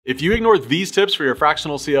If you ignore these tips for your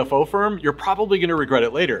fractional CFO firm, you're probably going to regret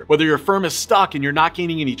it later. Whether your firm is stuck and you're not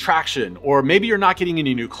gaining any traction, or maybe you're not getting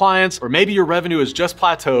any new clients, or maybe your revenue is just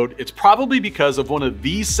plateaued, it's probably because of one of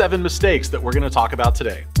these 7 mistakes that we're going to talk about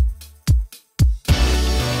today.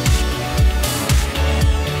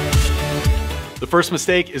 The first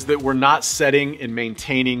mistake is that we're not setting and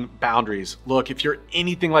maintaining boundaries. Look, if you're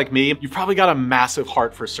anything like me, you've probably got a massive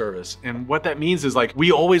heart for service. And what that means is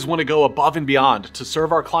we always want to go above and beyond to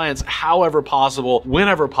serve our clients however possible,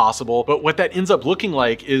 whenever possible. But what that ends up looking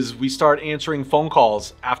like is we start answering phone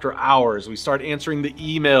calls after hours. We start answering the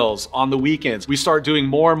emails on the weekends. We start doing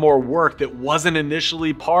more and more work that wasn't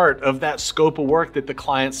initially part of that scope of work that the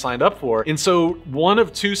client signed up for. And so one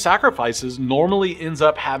of 2 sacrifices normally ends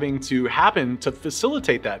up having to happen to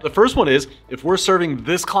facilitate that. The first one is, if we're serving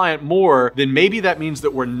this client more, then maybe that means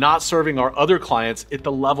that we're not serving our other clients at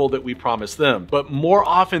the level that we promised them. But more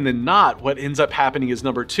often than not, what ends up happening is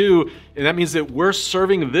number 2, and that means that we're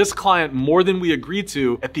serving this client more than we agreed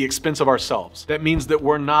to at the expense of ourselves. That means that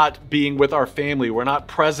we're not being with our family, we're not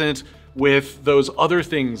present with those other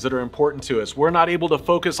things that are important to us. We're not able to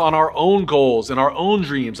focus on our own goals and our own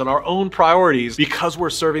dreams and our own priorities because we're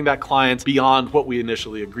serving that client beyond what we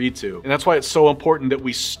initially agreed to. And that's why it's so important that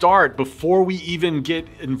we start before we even get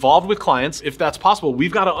involved with clients. If that's possible,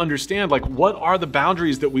 we've got to understand what are the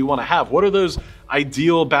boundaries that we want to have? What are those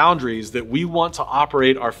ideal boundaries that we want to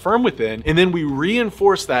operate our firm within? And then we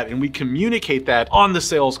reinforce that and we communicate that on the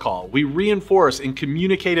sales call. We reinforce and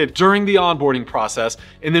communicate it during the onboarding process.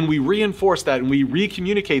 And then we reinforce that and we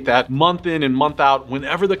re-communicate that month in and month out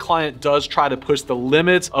whenever the client does try to push the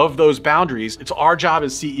limits of those boundaries. It's our job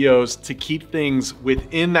as CEOs to keep things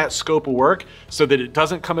within that scope of work so that it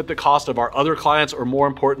doesn't come at the cost of our other clients, or more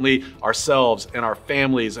importantly, ourselves and our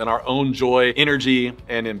families and our own joy, energy,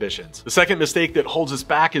 and ambitions. The second mistake that holds us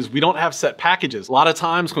back is we don't have set packages. A lot of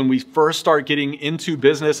times when we first start getting into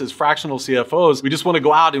business as fractional CFOs, we just want to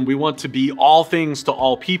go out and we want to be all things to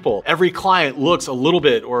all people. Every client looks a little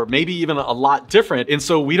bit or maybe even a lot different. And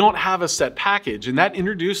so we don't have a set package, and that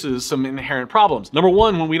introduces some inherent problems. Number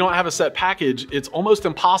 1, when we don't have a set package, it's almost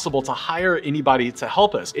impossible to hire anybody to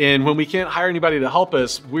help us. And when we can't hire anybody to help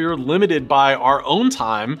us, we're limited by our own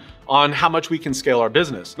time on how much we can scale our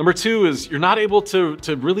business. Number 2 is you're not able to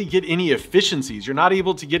really get any efficiencies. You're not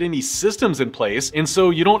able to get any systems in place. And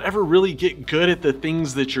so you don't ever really get good at the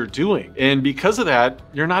things that you're doing. And because of that,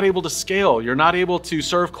 you're not able to scale. You're not able to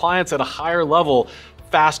serve clients at a higher level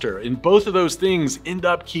faster. And both of those things end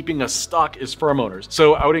up keeping us stuck as firm owners.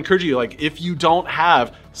 So I would encourage you, if you don't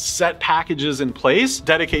have set packages in place,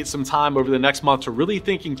 dedicate some time over the next month to really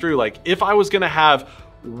thinking through, if I was gonna have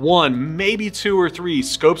 1, maybe 2 or 3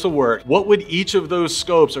 scopes of work, what would each of those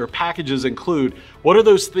scopes or packages include? What are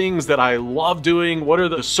those things that I love doing? What are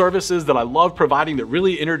the services that I love providing that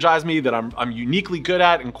really energize me, that I'm uniquely good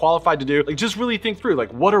at and qualified to do? Just really think through,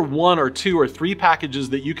 what are 1 or 2 or 3 packages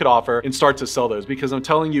that you could offer and start to sell those? Because I'm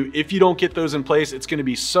telling you, if you don't get those in place, it's gonna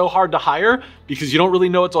be so hard to hire because you don't really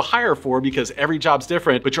know what to hire for because every job's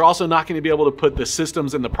different, but you're also not gonna be able to put the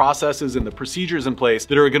systems and the processes and the procedures in place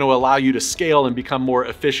that are gonna allow you to scale and become more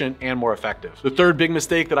efficient and more effective. The third big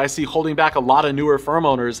mistake that I see holding back a lot of newer firm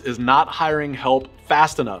owners is not hiring help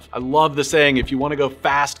fast enough. I love the saying, if you want to go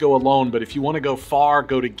fast, go alone, but if you want to go far,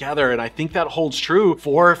 go together. And I think that holds true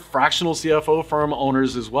for fractional CFO firm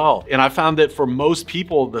owners as well. And I found that for most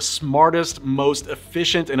people, the smartest, most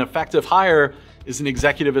efficient and effective hire is an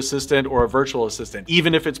executive assistant or a virtual assistant.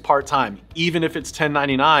 Even if it's part-time, even if it's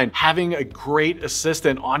 1099, having a great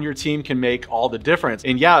assistant on your team can make all the difference.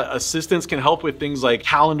 And yeah, assistants can help with things like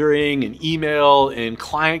calendaring and email and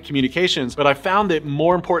client communications, but I found that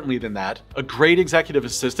more importantly than that, a great executive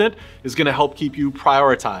assistant is gonna help keep you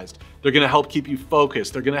prioritized. They're gonna help keep you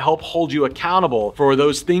focused. They're gonna help hold you accountable for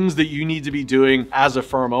those things that you need to be doing as a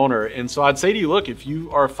firm owner. And so I'd say to you, look, if you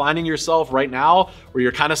are finding yourself right now where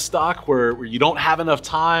you're kind of stuck, where you don't have enough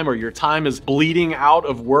time, or your time is bleeding out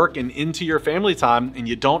of work and into your family time, and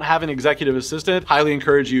you don't have an executive assistant, highly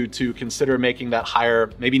encourage you to consider making that hire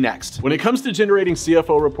maybe next. When it comes to generating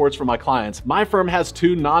CFO reports for my clients, my firm has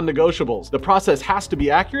 2 non-negotiables. The process has to be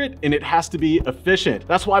accurate and it has to be efficient.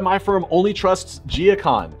 That's why my firm only trusts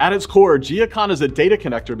Geocon. At its core, Geocon is a data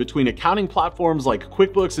connector between accounting platforms like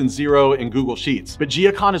QuickBooks and Xero and Google Sheets. But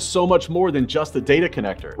Geocon is so much more than just a data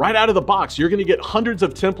connector. Right out of the box, you're gonna get hundreds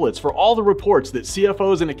of templates for all the reports that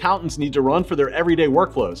CFOs and accountants need to run for their everyday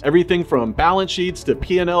workflows. Everything from balance sheets to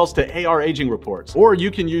P&Ls to AR aging reports. Or you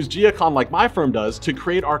can use Geocon like my firm does to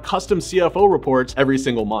create our custom CFO reports every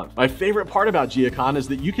single month. My favorite part about Geocon is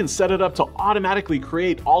that you can set it up to automatically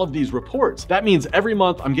create all of these reports. That means every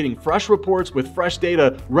month I'm getting fresh reports with fresh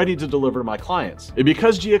data ready to deliver to my clients. And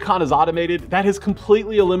because Geocon is automated, that has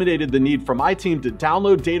completely eliminated the need for my team to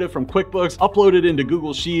download data from QuickBooks, upload it into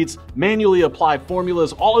Google Sheets, manually apply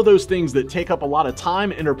formulas, all of those things that take up a lot of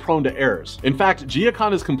time and are prone to errors. In fact,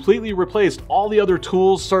 Geocon has completely replaced all the other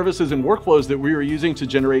tools, services, and workflows that we were using to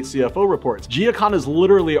generate CFO reports. Geocon is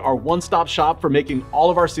literally our one-stop shop for making all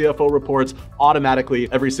of our CFO reports automatically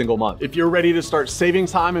every single month. If you're ready to start saving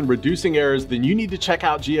time and reducing errors, then you need to check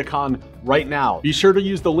out Geocon right now. Be sure to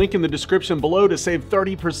use the link in the description below to save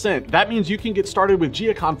 30%. That means you can get started with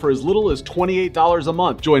Geocon for as little as $28 a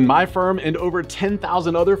month. Join my firm and over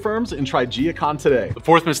 10,000 other firms and try Geocon today. The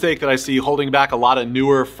fourth mistake that I see holding back a lot of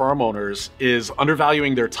newer firm owners is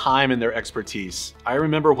undervaluing their time and their expertise. I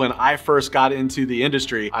remember when I first got into the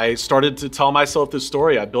industry, I started to tell myself this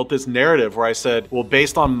story. I built this narrative where I said, well,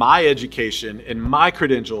 based on my education and my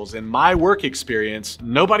credentials and my work experience,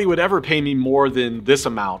 nobody would ever pay me more than this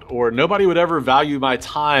amount, or nobody would ever value my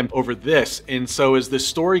time over this. And so as the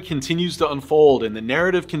story continues to unfold and the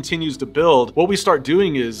narrative continues to build, what we start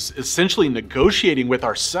doing is essentially negotiating with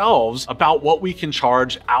ourselves about what we can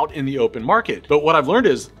charge out in the open market. But what I've learned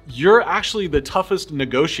is you're actually the toughest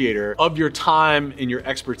negotiator of your time and your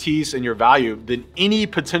expertise and your value than any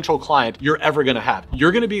potential client you're ever gonna have.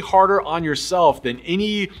 You're gonna be harder on yourself than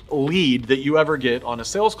any lead that you ever get on a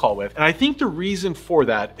sales call with. And I think the reason for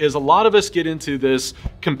that is a lot of us get into this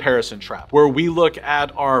comparison trap where we look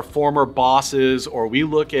at our former bosses, or we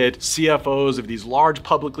look at CFOs of these large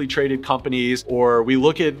publicly traded companies, or we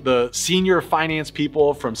look at the senior finance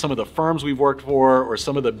people from some of the firms we've worked for, or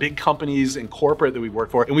some of the big companies in corporate that we've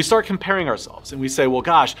worked for, and we start comparing ourselves and we say, well,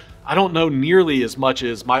 gosh, I don't know nearly as much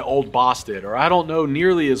as my old boss did, or I don't know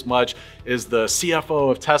nearly as much as the CFO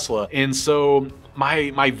of Tesla. And so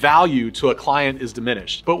my value to a client is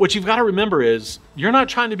diminished. But what you've got to remember is you're not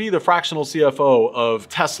trying to be the fractional CFO of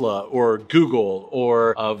Tesla or Google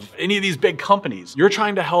or of any of these big companies. You're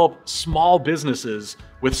trying to help small businesses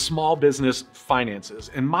with small business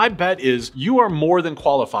finances. And my bet is you are more than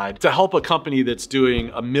qualified to help a company that's doing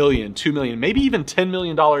 $1 million, $2 million, maybe even $10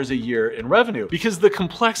 million a year in revenue, because the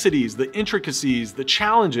complexities, the intricacies, the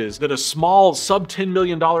challenges that a small sub $10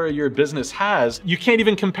 million a year business has, you can't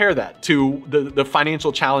even compare that to the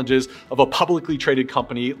financial challenges of a publicly traded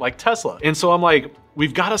company like Tesla. And so I'm like,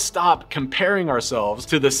 we've got to stop comparing ourselves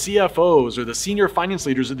to the CFOs or the senior finance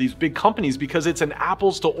leaders of these big companies, because it's an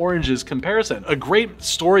apples to oranges comparison. A great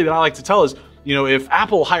story that I like to tell is, you know, if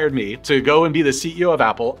Apple hired me to go and be the CEO of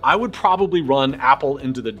Apple, I would probably run Apple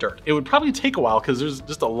into the dirt. It would probably take a while because there's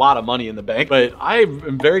just a lot of money in the bank, but I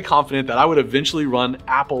am very confident that I would eventually run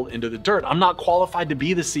Apple into the dirt. I'm not qualified to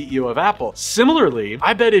be the CEO of Apple. Similarly,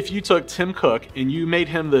 I bet if you took Tim Cook and you made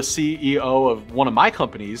him the CEO of one of my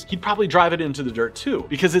companies, he'd probably drive it into the dirt too,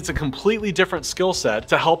 because it's a completely different skill set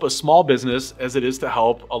to help a small business as it is to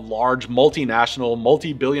help a large multinational,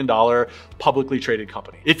 multi-billion-dollar publicly traded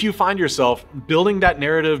company. If you find yourself building that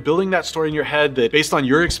narrative, building that story in your head that based on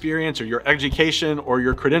your experience or your education or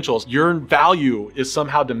your credentials, your value is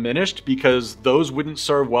somehow diminished because those wouldn't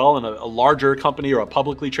serve well in a larger company or a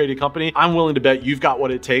publicly traded company, I'm willing to bet you've got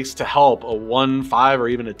what it takes to help a $1, $5, or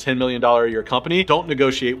even a $10 million a year company. Don't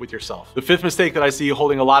negotiate with yourself. The fifth mistake that I see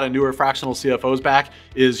holding a lot of newer fractional CFOs back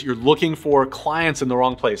is you're looking for clients in the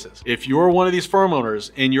wrong places. If you're one of these firm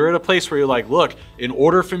owners and you're at a place where you're like, look, in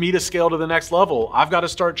order for me to scale to the next level, I've got to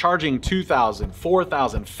start charging $2,000,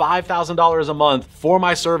 $4,000, $5,000 a month for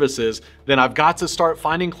my services, then I've got to start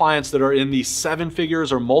finding clients that are in the 7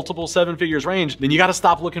 figures or multiple 7 figures range. Then you got to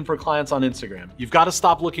stop looking for clients on Instagram. You've got to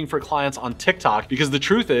stop looking for clients on TikTok, because the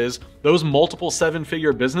truth is those multiple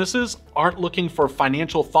 7-figure businesses aren't looking for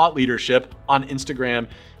financial thought leadership on Instagram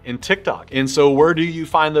and TikTok. And so where do you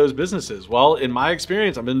find those businesses? Well, in my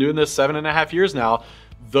experience, I've been doing this 7.5 years now.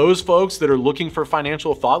 Those folks that are looking for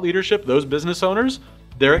financial thought leadership, those business owners,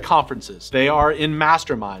 they're at conferences, they are in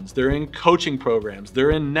masterminds, they're in coaching programs,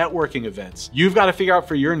 they're in networking events. You've got to figure out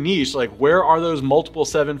for your niche, like, where are those multiple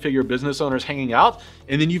 7-figure business owners hanging out?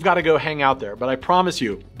 And then you've got to go hang out there. But I promise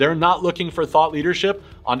you, they're not looking for thought leadership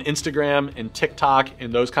on Instagram and TikTok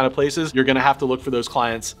and those kind of places. You're going to have to look for those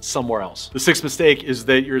clients somewhere else. The sixth mistake is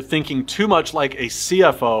that you're thinking too much like a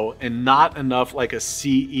CFO and not enough like a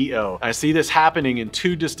CEO. I see this happening in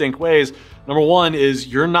 2 distinct ways. Number one is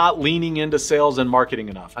you're not leaning into sales and marketing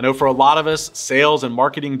enough. I know for a lot of us, sales and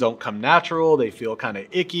marketing don't come natural. They feel kind of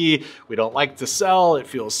icky. We don't like to sell. It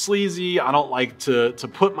feels sleazy. I don't like to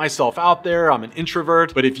put myself out there. I'm an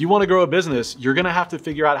introvert. But if you want to grow a business, you're going to have to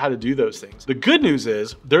figure out how to do those things. The good news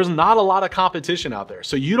is there's not a lot of competition out there.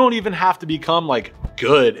 So you don't even have to become like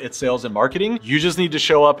good at sales and marketing. You just need to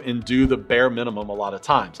show up and do the bare minimum a lot of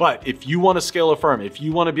times. But if you want to scale a firm, if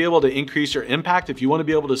you want to be able to increase your impact, if you want to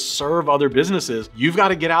be able to serve other businesses, you've got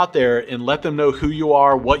to get out there and let them know who you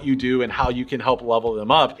are, what you do, and how you can help level them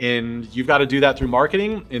up. And you've got to do that through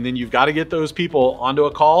marketing. And then you've got to get those people onto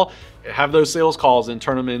a call, have those sales calls, and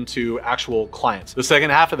turn them into actual clients. The second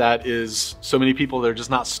half of that is so many people that are just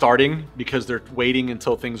not starting because they're waiting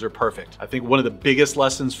until things are perfect. I think one of the biggest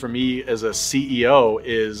lessons for me as a CEO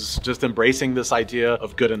is just embracing this idea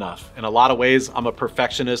of good enough. In a lot of ways, I'm a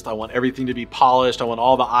perfectionist. I want everything to be polished. I want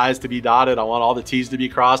all the I's to be dotted. I want all the T's to be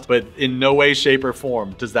crossed. But in no way, shape, or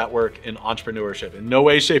form does that work in entrepreneurship. In no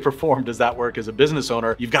way, shape, or form does that work as a business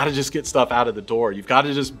owner. You've got to just get stuff out of the door. You've got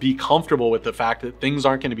to just be comfortable with the fact that things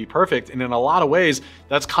aren't going to be perfect. And in a lot of ways,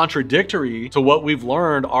 that's contradictory to what we've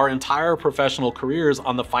learned our entire professional careers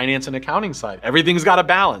on the finance and accounting side. Everything's got to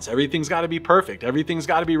balance. Everything's got to be perfect. Everything's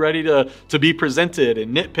got to be ready to be presented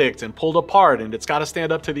and nitpicked and pulled apart, and it's got to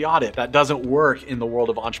stand up to the audit. That doesn't work in the world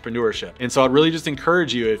of entrepreneurship. And so I'd really just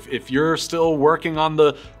encourage you, if you're still working on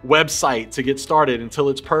the website to get started until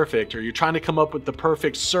it's perfect, or you're trying to come up with the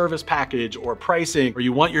perfect service package or pricing, or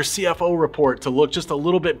you want your CFO report to look just a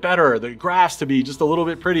little bit better, the graphs to be just a little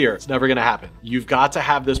bit prettier, it's never gonna happen. You've got to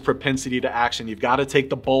have this propensity to action. You've got to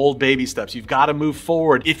take the bold baby steps. You've got to move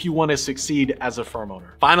forward if you want to succeed as a firm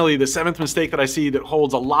owner. Finally, the seventh mistake that I see that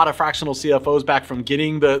holds a lot of fractional CFOs back from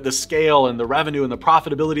getting the scale and the revenue and the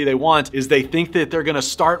profitability they want is they think that they're gonna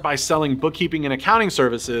start by selling bookkeeping and accounting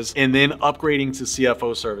services and then upgrading to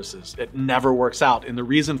CFO services. It never works out. And the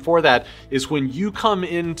reason for that is when you come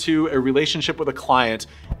into a relationship with a client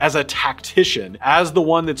as a tactician, as the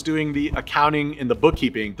one that's doing the accounting and the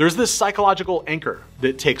bookkeeping, there's this psychological anchor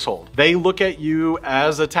that takes hold. They look at you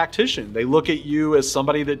as a tactician. They look at you as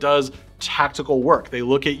somebody that does tactical work. They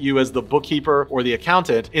look at you as the bookkeeper or the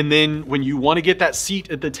accountant. And then when you want to get that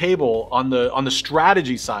seat at the table on the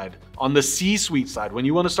strategy side, on the C-suite side, when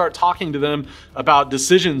you want to start talking to them about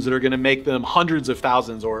decisions that are going to make them hundreds of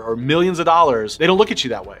thousands or millions of dollars, they don't look at you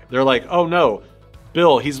that way. They're like, oh no,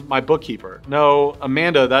 Bill, he's my bookkeeper. No,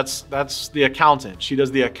 Amanda, that's the accountant. She does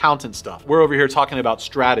the accountant stuff. We're over here talking about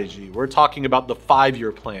strategy. We're talking about the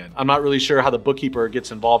 5-year plan. I'm not really sure how the bookkeeper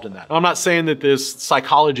gets involved in that. I'm not saying that this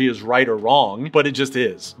psychology is right or wrong, but it just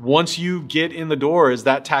is. Once you get in the door as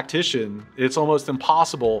that tactician, it's almost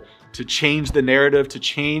impossible to change the narrative, to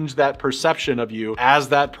change that perception of you as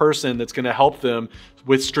that person that's gonna help them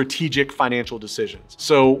with strategic financial decisions.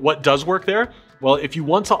 So what does work there? Well, if you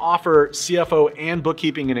want to offer CFO and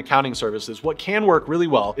bookkeeping and accounting services, what can work really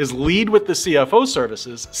well is lead with the CFO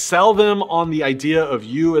services, sell them on the idea of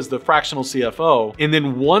you as the fractional CFO, and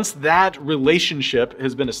then once that relationship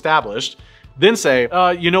has been established, then say,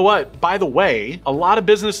 you know what, by the way, a lot of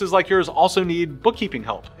businesses like yours also need bookkeeping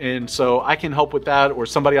help. And so I can help with that, or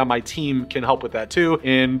somebody on my team can help with that too.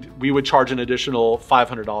 And we would charge an additional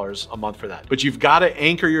 $500 a month for that. But you've got to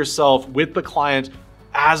anchor yourself with the client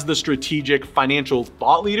as the strategic financial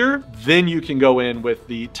thought leader. Then you can go in with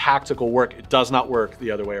the tactical work. It does not work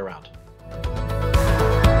the other way around.